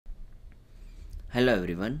Hello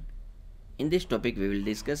everyone. In this topic we will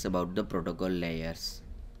discuss about the protocol layers.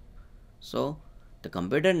 So the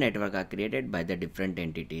computer network are created by the different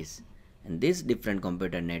entities, and these different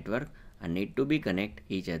computer network need to be connect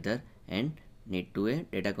each other and need to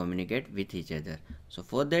data communicate with each other. So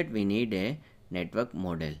for that we need a network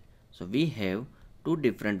model. So we have two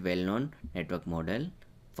different well-known network model.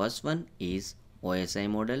 First one is OSI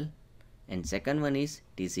model and second one is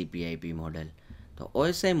TCP/IP model. The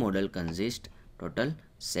OSI model consists total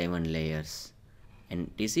 7 layers and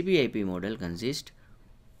TCP/IP model consists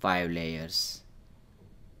 5 layers.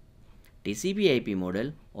 TCP/IP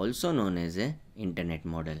model also known as a internet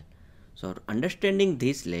model. So understanding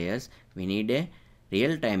these layers we need a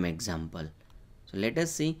real-time example. So let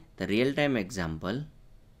us see the real-time example.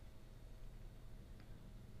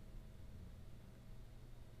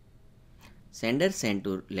 Sender sent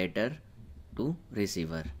to letter to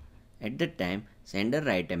receiver. At that time sender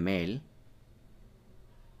write a mail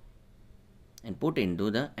and put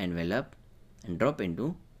into the envelope and drop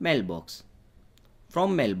into mailbox.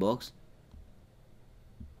 From mailbox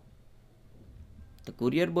the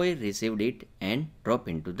courier boy received it and dropped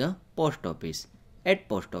into the post office. At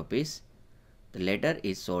post office the letter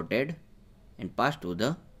is sorted and passed to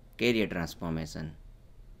the carrier transformation.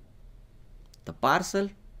 The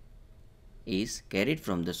parcel is carried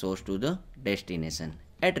from the source to the destination.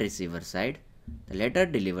 At receiver side the letter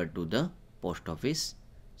delivered to the post office,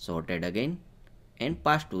 sorted again and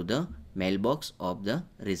passed to the mailbox of the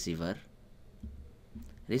receiver.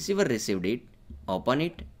 Receiver received it, opened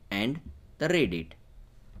it and read it.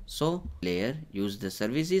 So layer use the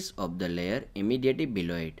services of the layer immediately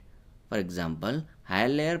below it. For example, higher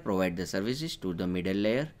layer provide the services to the middle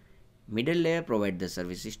layer provide the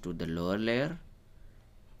services to the lower layer,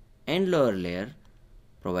 and lower layer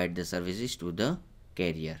provide the services to the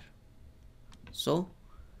carrier. So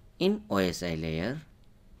in OSI layer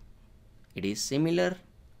it is similar: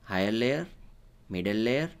 higher layer, middle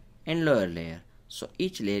layer and lower layer. So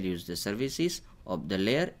each layer use the services of the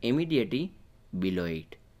layer immediately below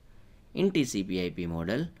it. In TCP/IP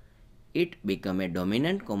model, it become a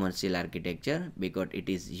dominant commercial architecture because it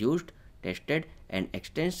is used, tested and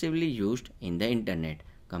extensively used in the internet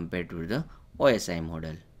compared to the OSI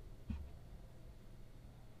model.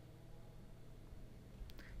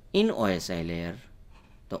 In OSI layer,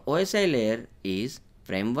 the OSI layer is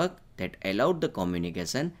framework that allowed the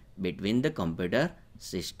communication between the computer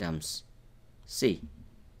systems. See,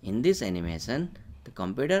 in this animation, the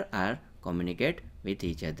computer are communicate with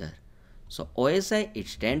each other. So OSI it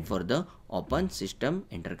stand for the Open System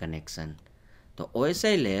Interconnection. The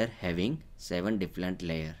OSI layer having 7 different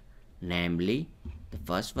layer, namely the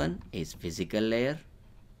first one is physical layer,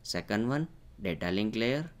 second one data link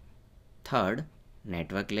layer, third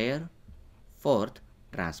network layer, fourth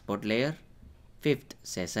transport layer, fifth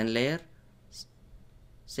session layer,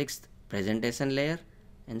 sixth presentation layer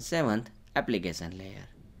and seventh application layer.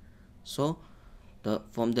 So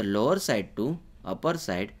from the lower side to upper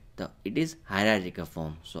side it is hierarchical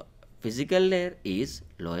form. So physical layer is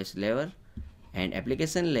lowest level and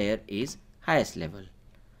application layer is highest level.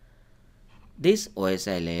 This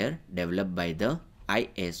OSI layer developed by the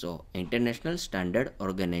ISO International Standard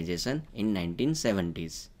Organization in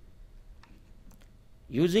 1970s.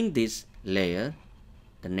 Using this layer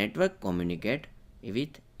the network communicate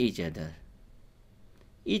with each other.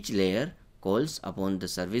 Each layer calls upon the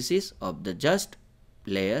services of the just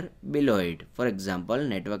layer below it. For example,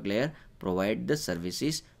 network layer provide the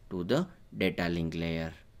services to the data link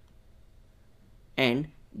layer and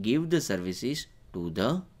give the services to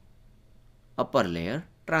the upper layer,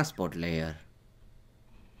 transport layer.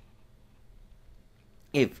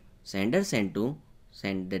 If sender send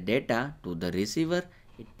the data to the receiver,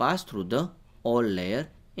 it pass through the all layer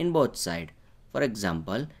in both side. For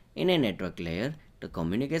example, in a network layer, the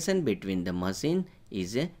communication between the machine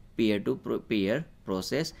is a peer-to-peer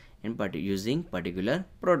process and using particular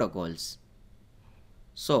protocols.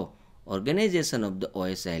 So, organization of the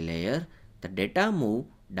OSI layer, the data move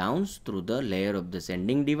down through the layer of the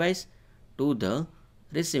sending device to the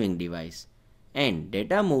receiving device, and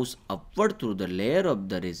data moves upward through the layer of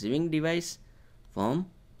the receiving device from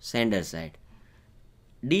sender side.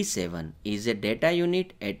 D7 is a data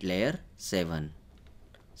unit at layer 7.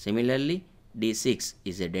 Similarly, D6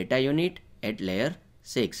 is a data unit at layer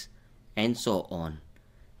 6 and so on.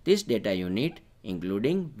 This data unit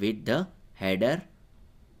including with the header,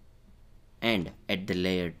 and at the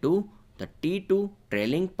layer 2 the T2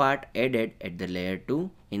 trailing part added at the layer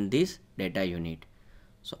 2 in this data unit.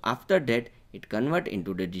 So after that it convert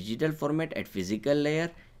into the digital format at physical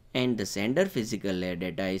layer, and the sender physical layer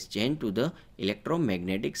data is changed to the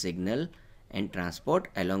electromagnetic signal and transport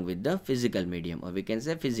along with the physical medium, or we can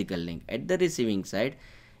say physical link. At the receiving side,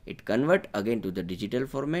 it convert again to the digital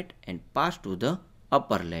format and pass to the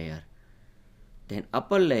upper layer. Then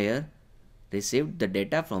upper layer received the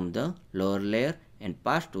data from the lower layer and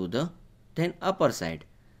passed to the then upper side.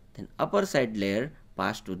 Then upper side layer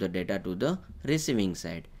passed to the data to the receiving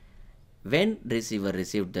side. When receiver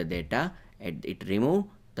received the data, it removed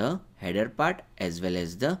the header part as well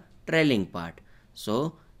as the trailing part.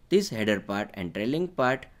 So this header part and trailing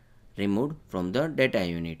part removed from the data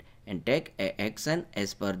unit and take a action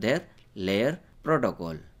as per their layer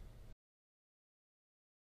protocol.